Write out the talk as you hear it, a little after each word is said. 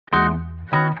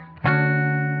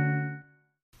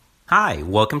Hi,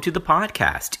 welcome to the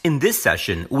podcast. In this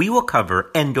session, we will cover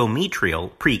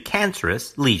endometrial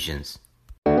precancerous lesions.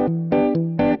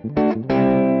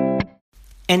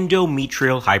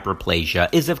 Endometrial hyperplasia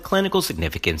is of clinical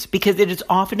significance because it is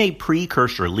often a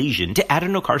precursor lesion to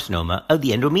adenocarcinoma of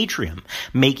the endometrium,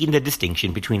 making the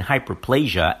distinction between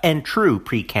hyperplasia and true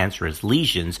precancerous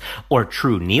lesions or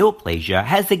true neoplasia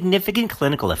has significant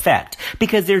clinical effect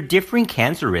because their differing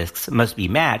cancer risks must be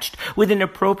matched with an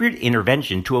appropriate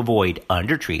intervention to avoid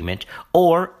undertreatment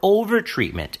or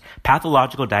overtreatment.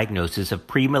 Pathological diagnosis of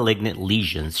premalignant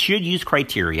lesions should use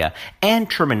criteria and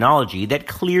terminology that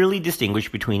clearly distinguish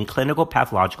between clinical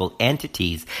pathological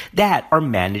entities that are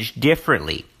managed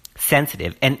differently.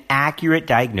 Sensitive and accurate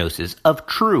diagnosis of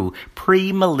true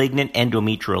premalignant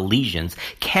endometrial lesions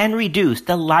can reduce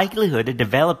the likelihood of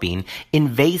developing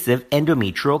invasive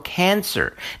endometrial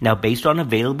cancer. Now, based on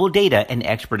available data and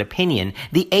expert opinion,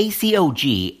 the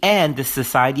ACOG and the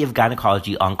Society of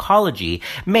Gynecology Oncology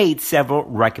made several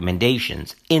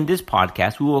recommendations. In this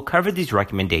podcast, we will cover these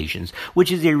recommendations,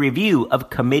 which is a review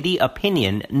of Committee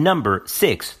Opinion number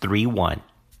 631.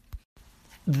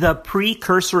 The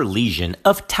precursor lesion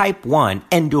of type 1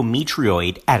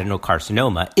 endometrioid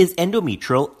adenocarcinoma is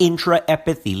endometrial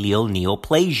intraepithelial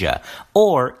neoplasia,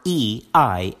 or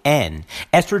EIN.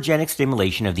 Estrogenic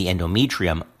stimulation of the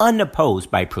endometrium,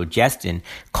 unopposed by progestin,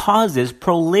 causes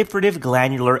proliferative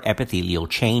glandular epithelial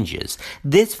changes.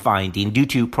 This finding, due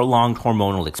to prolonged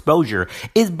hormonal exposure,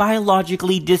 is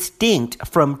biologically distinct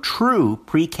from true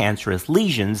precancerous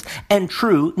lesions and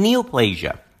true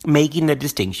neoplasia, making the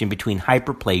distinction between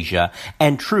hyperplasia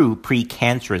and true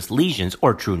precancerous lesions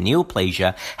or true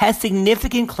neoplasia has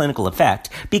significant clinical effect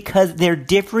because their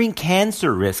differing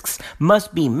cancer risks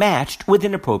must be matched with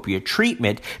an appropriate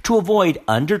treatment to avoid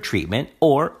undertreatment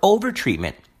or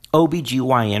overtreatment.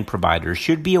 OBGYN providers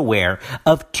should be aware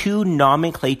of two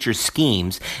nomenclature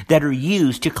schemes that are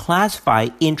used to classify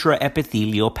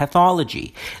intraepithelial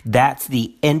pathology. That's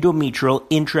the endometrial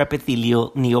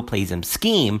intraepithelial neoplasm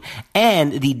scheme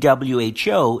and the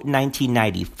WHO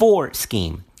 1994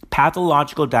 scheme.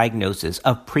 Pathological diagnosis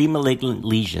of premalignant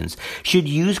lesions should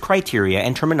use criteria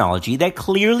and terminology that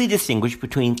clearly distinguish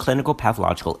between clinical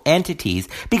pathological entities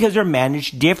because they're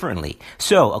managed differently.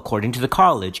 So, according to the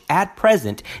college, at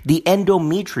present, the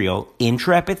endometrial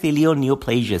intraepithelial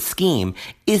neoplasia scheme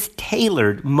is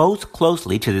tailored most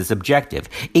closely to this objective,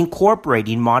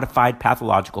 incorporating modified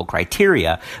pathological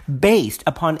criteria based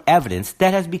upon evidence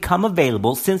that has become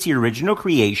available since the original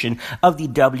creation of the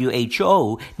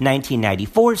WHO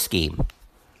 1994 scheme.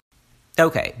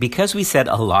 Okay, because we said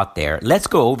a lot there, let's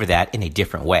go over that in a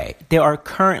different way. There are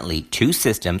currently two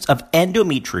systems of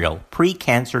endometrial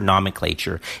pre-cancer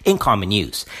nomenclature in common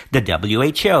use: the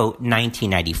WHO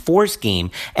 1994 scheme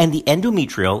and the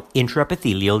endometrial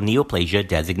intraepithelial neoplasia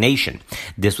designation.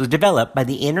 This was developed by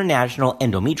the International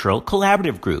Endometrial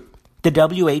Collaborative Group. The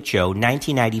WHO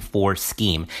 1994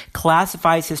 scheme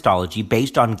classifies histology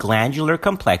based on glandular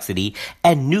complexity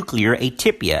and nuclear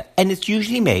atypia, and it's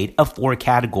usually made of four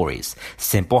categories: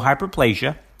 simple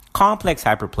hyperplasia, complex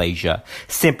hyperplasia,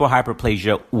 simple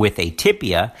hyperplasia with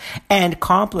atypia, and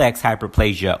complex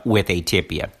hyperplasia with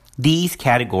atypia. These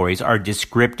categories are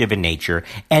descriptive in nature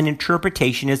and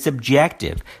interpretation is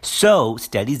subjective, so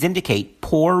studies indicate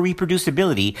poor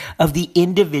reproducibility of the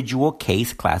individual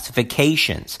case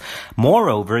classifications.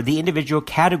 Moreover, the individual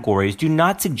categories do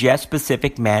not suggest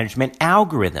specific management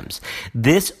algorithms.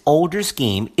 This older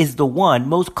scheme is the one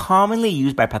most commonly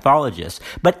used by pathologists,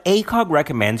 but ACOG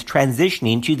recommends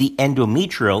transitioning to the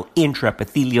endometrial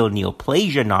intraepithelial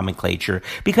neoplasia nomenclature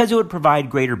because it would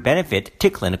provide greater benefit to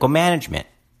clinical management.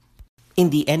 In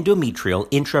the endometrial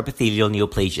intraepithelial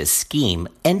neoplasia scheme,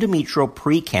 endometrial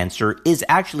precancer is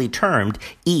actually termed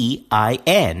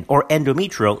EIN, or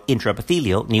endometrial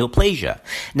intraepithelial neoplasia.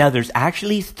 Now, there's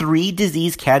actually three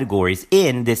disease categories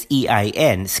in this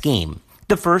EIN scheme.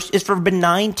 The first is for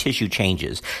benign tissue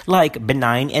changes, like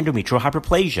benign endometrial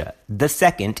hyperplasia. The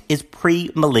second is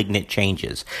pre-malignant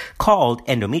changes, called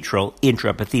endometrial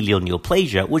intraepithelial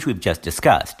neoplasia, which we've just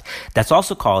discussed. That's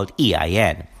also called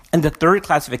EIN. And the third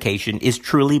classification is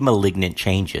truly malignant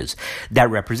changes. That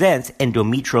represents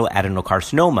endometrial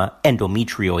adenocarcinoma,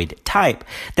 endometrioid type,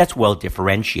 that's well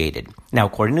differentiated. Now,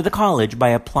 according to the college,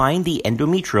 by applying the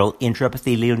endometrial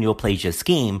intraepithelial neoplasia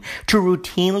scheme to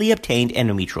routinely obtained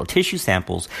endometrial tissue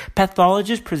samples,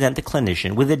 pathologists present the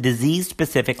clinician with a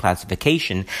disease-specific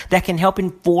classification that can help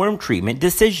inform treatment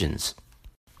decisions.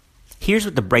 Here's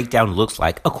what the breakdown looks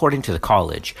like according to the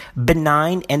college.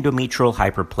 Benign endometrial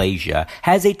hyperplasia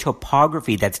has a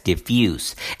topography that's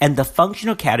diffuse, and the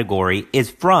functional category is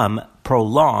from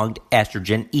prolonged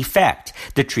estrogen effect.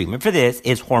 The treatment for this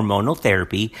is hormonal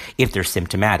therapy if they're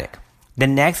symptomatic. The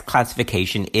next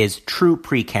classification is true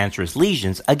precancerous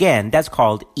lesions. Again, that's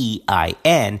called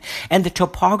EIN, and the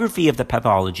topography of the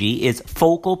pathology is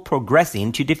focal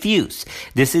progressing to diffuse.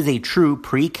 This is a true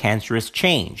precancerous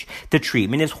change. The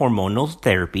treatment is hormonal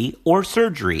therapy or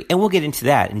surgery, and we'll get into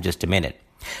that in just a minute.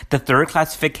 The third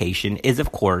classification is,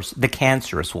 of course, the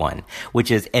cancerous one,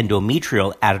 which is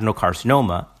endometrial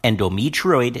adenocarcinoma,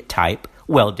 endometrioid type,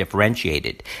 well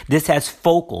differentiated. This has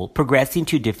focal progressing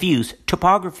to diffuse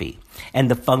topography, and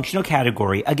the functional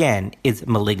category, again, is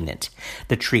malignant.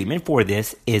 The treatment for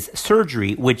this is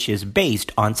surgery, which is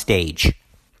based on stage.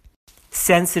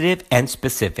 Sensitive and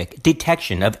specific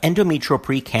detection of endometrial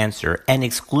precancer and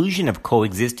exclusion of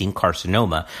coexisting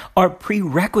carcinoma are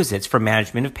prerequisites for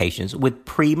management of patients with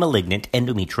pre-malignant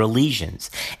endometrial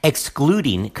lesions.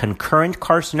 Excluding concurrent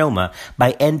carcinoma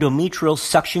by endometrial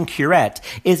suction curette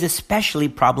is especially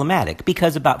problematic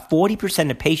because about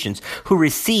 40% of patients who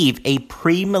receive a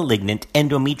pre-malignant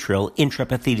endometrial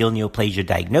intraepithelial neoplasia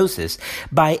diagnosis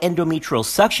by endometrial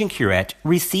suction curette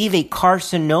receive a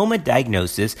carcinoma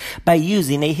diagnosis by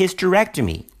using a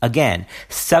hysterectomy. Again,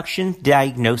 suction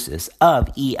diagnosis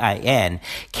of EIN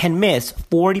can miss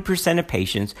 40% of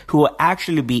patients who will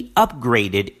actually be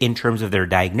upgraded in terms of their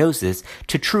diagnosis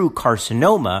to true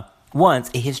carcinoma once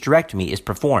a hysterectomy is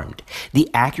performed. The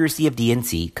accuracy of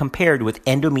DNC compared with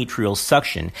endometrial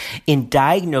suction in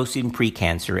diagnosing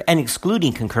precancer and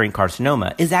excluding concurrent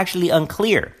carcinoma is actually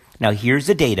unclear. Now, here's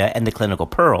the data and the clinical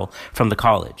pearl from the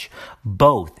college.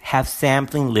 Both have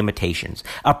sampling limitations.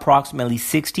 Approximately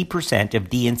 60%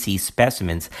 of DNC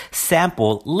specimens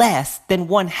sample less than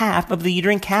 1/2 of the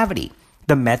uterine cavity.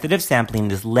 The method of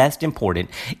sampling is less important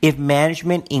if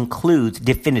management includes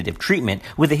definitive treatment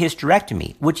with a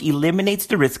hysterectomy, which eliminates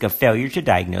the risk of failure to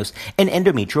diagnose an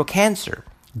endometrial cancer.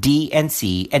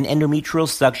 DNC and endometrial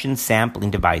suction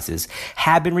sampling devices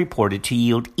have been reported to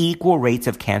yield equal rates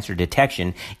of cancer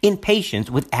detection in patients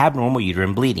with abnormal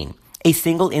uterine bleeding. A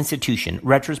single institution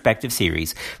retrospective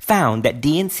series found that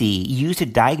DNC used to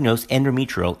diagnose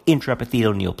endometrial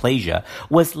intraepithelial neoplasia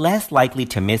was less likely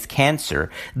to miss cancer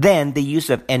than the use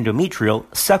of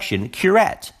endometrial suction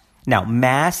curette. Now,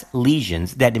 mass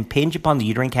lesions that impinge upon the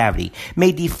uterine cavity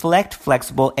may deflect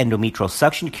flexible endometrial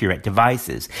suction curette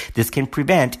devices. This can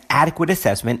prevent adequate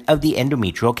assessment of the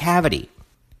endometrial cavity.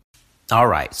 All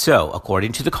right, so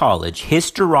according to the college,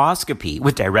 hysteroscopy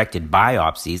with directed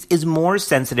biopsies is more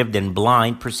sensitive than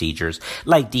blind procedures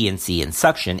like DNC and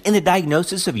suction in the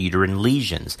diagnosis of uterine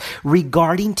lesions.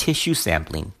 Regarding tissue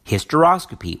sampling,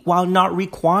 hysteroscopy, while not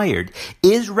required,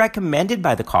 is recommended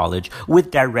by the college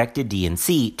with directed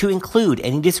DNC to include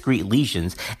any discrete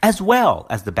lesions as well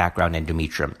as the background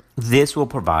endometrium. This will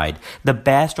provide the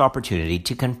best opportunity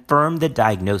to confirm the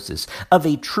diagnosis of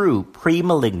a true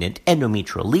pre-malignant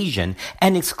endometrial lesion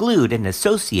and exclude an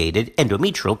associated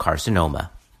endometrial carcinoma.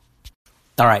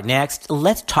 All right, next,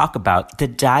 let's talk about the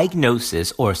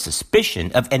diagnosis or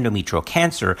suspicion of endometrial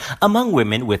cancer among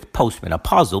women with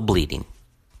postmenopausal bleeding.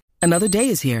 Another day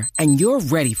is here, and you're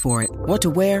ready for it. What to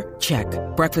wear? Check.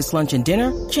 Breakfast, lunch, and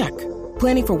dinner? Check.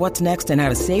 Planning for what's next and how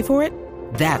to save for it?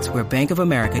 That's where Bank of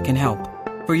America can help.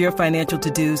 For your financial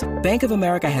to-dos, Bank of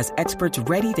America has experts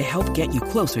ready to help get you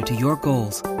closer to your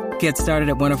goals. Get started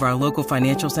at one of our local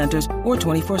financial centers or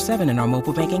 24/7 in our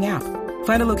mobile banking app.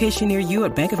 Find a location near you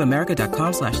at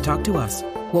bankofamerica.com/talktous.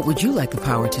 What would you like the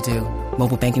power to do?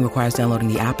 Mobile banking requires downloading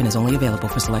the app and is only available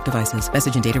for select devices.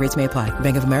 Message and data rates may apply.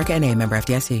 Bank of America NA, member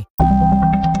FDIC.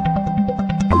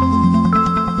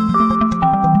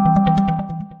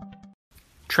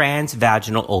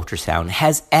 Transvaginal ultrasound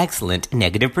has excellent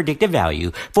negative predictive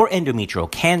value for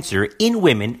endometrial cancer in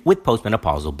women with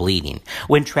postmenopausal bleeding.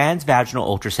 When transvaginal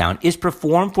ultrasound is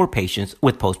performed for patients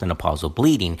with postmenopausal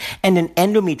bleeding and an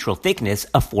endometrial thickness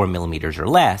of 4 millimeters or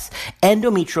less,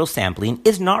 endometrial sampling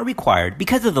is not required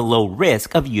because of the low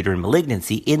risk of uterine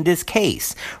malignancy in this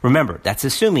case. Remember, that's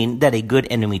assuming that a good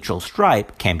endometrial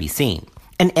stripe can be seen.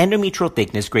 An endometrial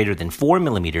thickness greater than 4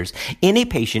 millimeters in a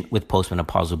patient with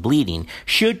postmenopausal bleeding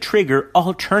should trigger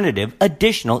alternative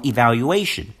additional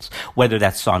evaluations, whether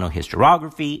that's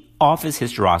sonohysterography, office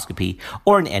hysteroscopy,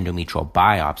 or an endometrial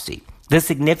biopsy. The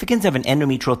significance of an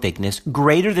endometrial thickness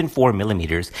greater than 4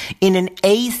 millimeters in an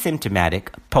asymptomatic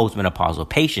postmenopausal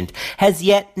patient has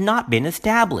yet not been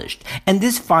established, and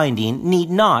this finding need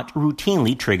not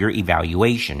routinely trigger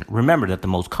evaluation. Remember that the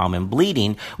most common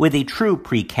bleeding with a true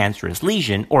precancerous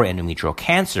lesion or endometrial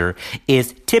cancer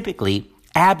is typically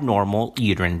abnormal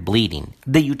uterine bleeding.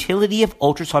 The utility of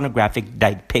ultrasonographic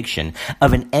depiction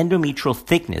of an endometrial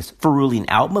thickness for ruling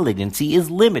out malignancy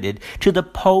is limited to the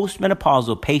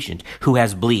postmenopausal patient who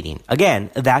has bleeding. Again,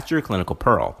 that's your clinical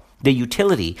pearl. The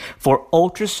utility for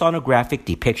ultrasonographic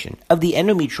depiction of the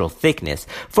endometrial thickness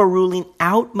for ruling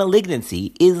out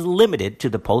malignancy is limited to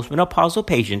the postmenopausal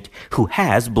patient who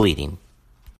has bleeding.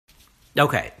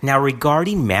 Okay, now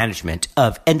regarding management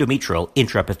of endometrial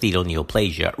intraepithelial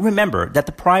neoplasia, remember that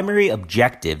the primary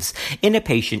objectives in a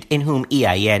patient in whom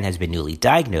EIN has been newly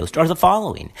diagnosed are the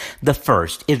following. The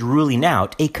first is ruling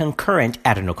out a concurrent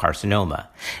adenocarcinoma.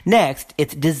 Next,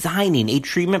 it's designing a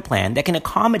treatment plan that can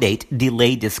accommodate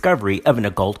delayed discovery of an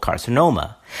occult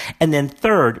carcinoma. And then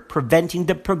third, preventing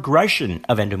the progression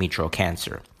of endometrial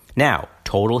cancer. Now,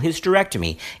 total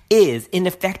hysterectomy is an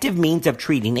effective means of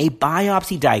treating a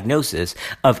biopsy diagnosis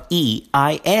of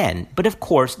EIN, but of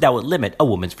course that would limit a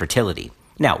woman's fertility.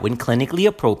 Now, when clinically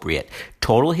appropriate,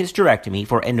 total hysterectomy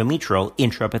for endometrial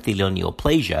intraepithelial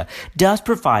neoplasia does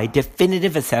provide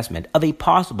definitive assessment of a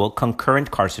possible concurrent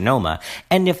carcinoma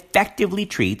and effectively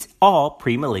treats all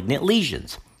premalignant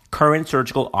lesions. Current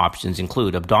surgical options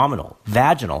include abdominal,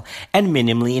 vaginal, and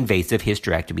minimally invasive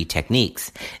hysterectomy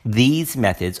techniques. These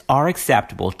methods are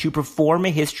acceptable to perform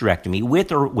a hysterectomy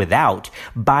with or without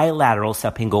bilateral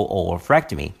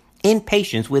subpingual-oophorectomy in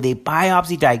patients with a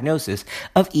biopsy diagnosis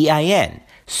of EIN,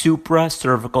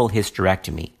 supracervical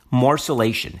hysterectomy,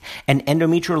 morcellation, and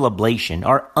endometrial ablation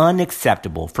are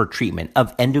unacceptable for treatment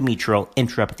of endometrial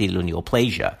intraepithelial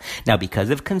neoplasia. Now, because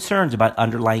of concerns about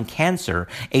underlying cancer,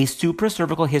 a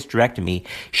supracervical hysterectomy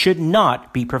should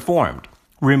not be performed.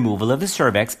 Removal of the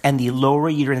cervix and the lower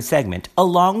uterine segment,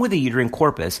 along with the uterine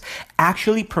corpus,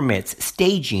 actually permits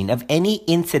staging of any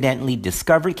incidentally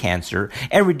discovered cancer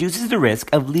and reduces the risk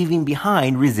of leaving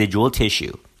behind residual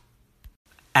tissue.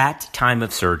 At time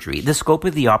of surgery, the scope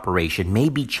of the operation may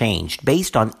be changed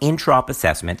based on intra-op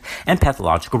assessment and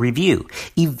pathological review.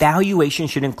 Evaluation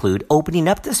should include opening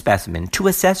up the specimen to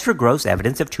assess for gross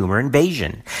evidence of tumor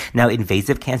invasion. Now,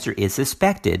 invasive cancer is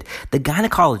suspected. The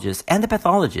gynecologist and the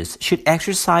pathologist should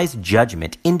exercise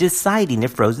judgment in deciding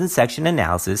if frozen section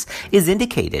analysis is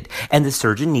indicated, and the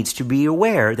surgeon needs to be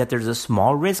aware that there's a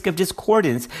small risk of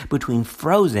discordance between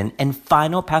frozen and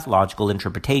final pathological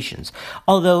interpretations,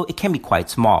 although it can be quite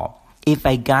small. If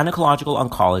a gynecological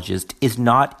oncologist is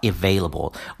not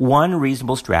available, one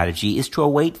reasonable strategy is to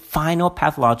await final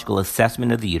pathological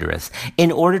assessment of the uterus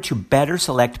in order to better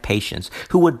select patients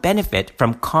who would benefit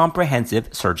from comprehensive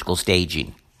surgical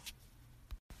staging.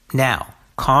 Now,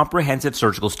 comprehensive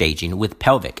surgical staging with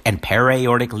pelvic and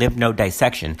para-aortic lymph node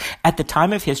dissection at the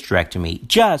time of hysterectomy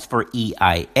just for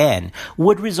EIN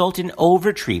would result in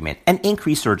overtreatment and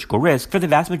increased surgical risk for the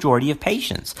vast majority of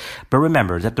patients. But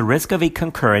remember that the risk of a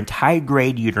concurrent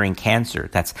high-grade uterine cancer,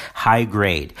 that's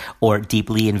high-grade or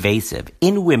deeply invasive,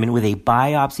 in women with a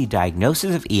biopsy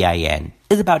diagnosis of EIN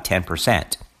is about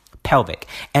 10%. Pelvic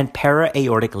and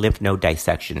para-aortic lymph node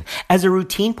dissection as a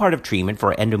routine part of treatment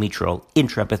for endometrial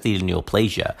intraepithelial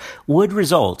neoplasia would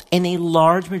result in a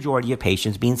large majority of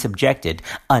patients being subjected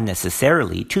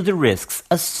unnecessarily to the risks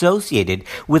associated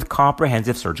with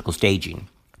comprehensive surgical staging.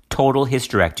 Total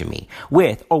hysterectomy,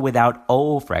 with or without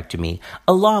oophorectomy,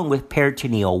 along with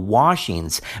peritoneal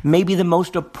washings, may be the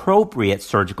most appropriate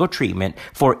surgical treatment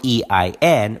for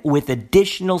EIN, with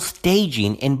additional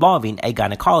staging involving a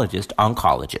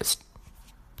gynecologist-oncologist.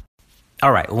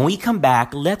 All right, when we come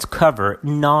back, let's cover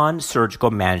non-surgical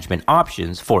management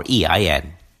options for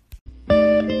EIN.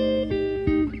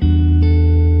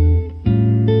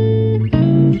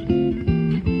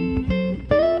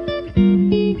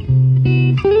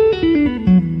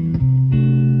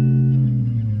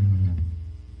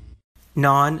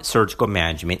 Non-surgical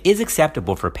management is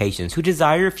acceptable for patients who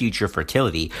desire future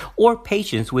fertility or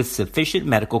patients with sufficient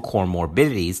medical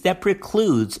comorbidities that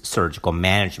precludes surgical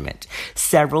management.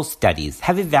 Several studies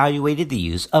have evaluated the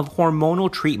use of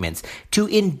hormonal treatments to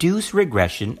induce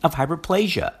regression of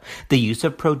hyperplasia. The use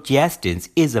of progestins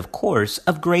is, of course,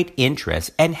 of great interest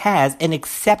and has an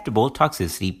acceptable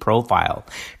toxicity profile.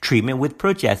 Treatment with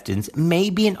progestins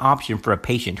may be an option for a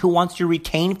patient who wants to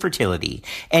retain fertility.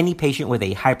 Any patient with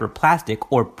a hyperplastic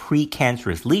or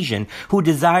precancerous lesion who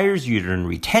desires uterine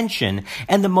retention,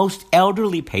 and the most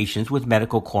elderly patients with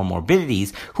medical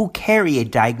comorbidities who carry a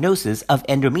diagnosis of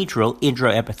endometrial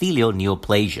intraepithelial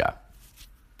neoplasia.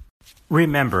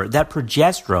 Remember that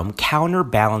progesterone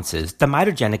counterbalances the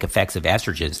mitogenic effects of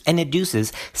estrogens and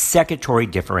induces secretory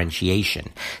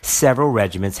differentiation. Several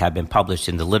regimens have been published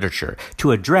in the literature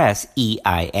to address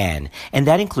EIN, and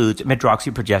that includes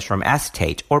medroxyprogesterone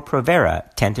acetate or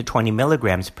Provera 10 to 20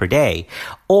 milligrams per day,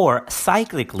 or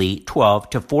cyclically 12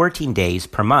 to 14 days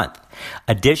per month.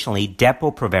 Additionally,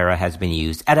 Depo-Provera has been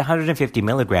used at 150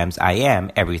 milligrams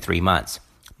IM every 3 months.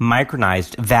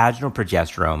 Micronized vaginal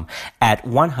progesterone at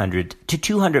 100 to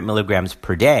 200 milligrams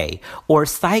per day or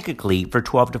cyclically for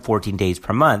 12 to 14 days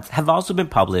per month have also been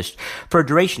published for a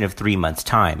duration of 3 months'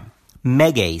 time.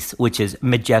 Megace, which is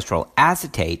megestrol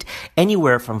acetate,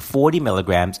 anywhere from 40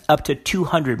 milligrams up to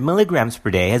 200 milligrams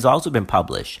per day has also been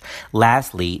published.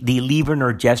 Lastly, the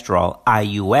levonorgestrel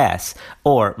IUS,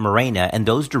 or Mirena, and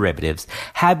those derivatives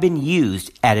have been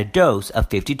used at a dose of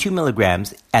 52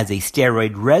 milligrams as a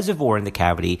steroid reservoir in the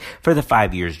cavity for the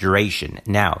 5 years duration.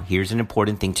 Now, here's an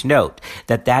important thing to note,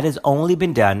 that has only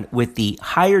been done with the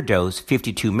higher dose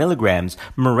 52 milligrams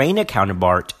Mirena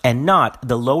counterpart and not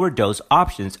the lower dose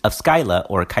options of Skyla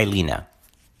or Kylena.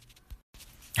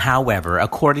 However,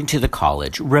 according to the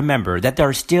college, remember that there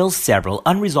are still several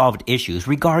unresolved issues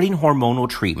regarding hormonal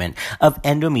treatment of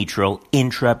endometrial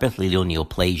intraepithelial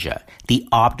neoplasia. The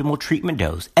optimal treatment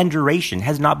dose and duration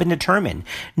has not been determined,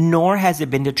 nor has it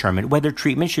been determined whether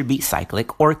treatment should be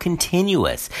cyclic or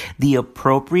continuous. The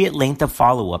appropriate length of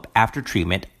follow-up after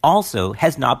treatment also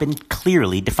has not been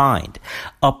clearly defined.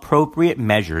 Appropriate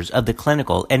measures of the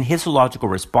clinical and histological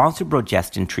response to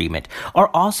progestin treatment are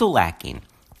also lacking.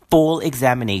 Full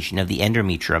examination of the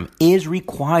endometrium is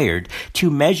required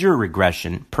to measure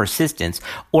regression, persistence,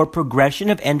 or progression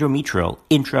of endometrial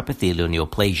intraepithelial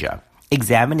neoplasia.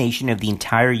 Examination of the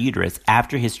entire uterus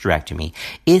after hysterectomy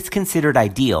is considered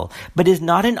ideal, but is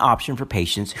not an option for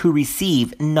patients who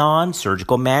receive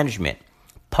non-surgical management.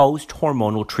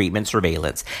 Post-hormonal treatment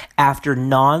surveillance after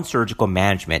non-surgical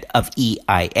management of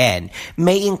EIN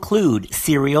may include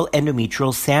serial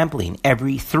endometrial sampling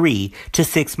every 3 to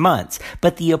 6 months,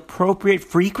 but the appropriate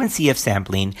frequency of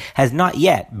sampling has not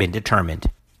yet been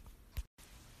determined.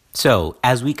 So,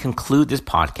 as we conclude this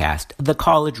podcast, the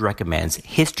college recommends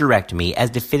hysterectomy as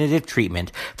definitive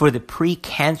treatment for the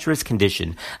precancerous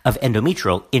condition of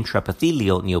endometrial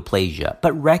intraepithelial neoplasia,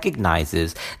 but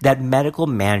recognizes that medical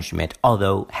management,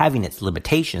 although having its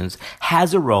limitations,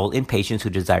 has a role in patients who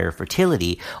desire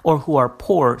fertility or who are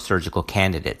poor surgical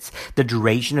candidates. The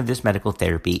duration of this medical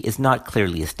therapy is not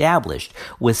clearly established,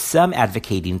 with some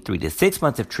advocating 3 to 6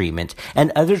 months of treatment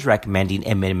and others recommending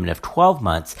a minimum of 12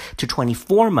 months to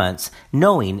 24 months,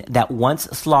 knowing that once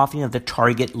sloughing of the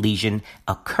target lesion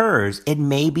occurs, it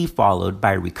may be followed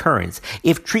by recurrence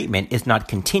if treatment is not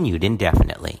continued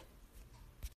indefinitely.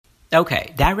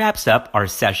 Okay, that wraps up our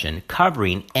session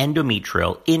covering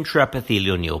endometrial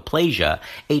intraepithelial neoplasia,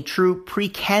 a true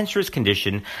precancerous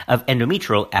condition of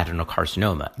endometrial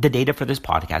adenocarcinoma. The data for this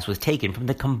podcast was taken from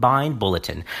the combined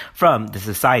bulletin from the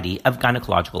Society of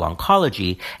Gynecological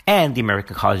Oncology and the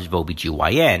American College of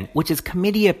OBGYN, which is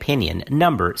Committee Opinion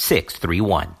number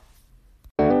 631.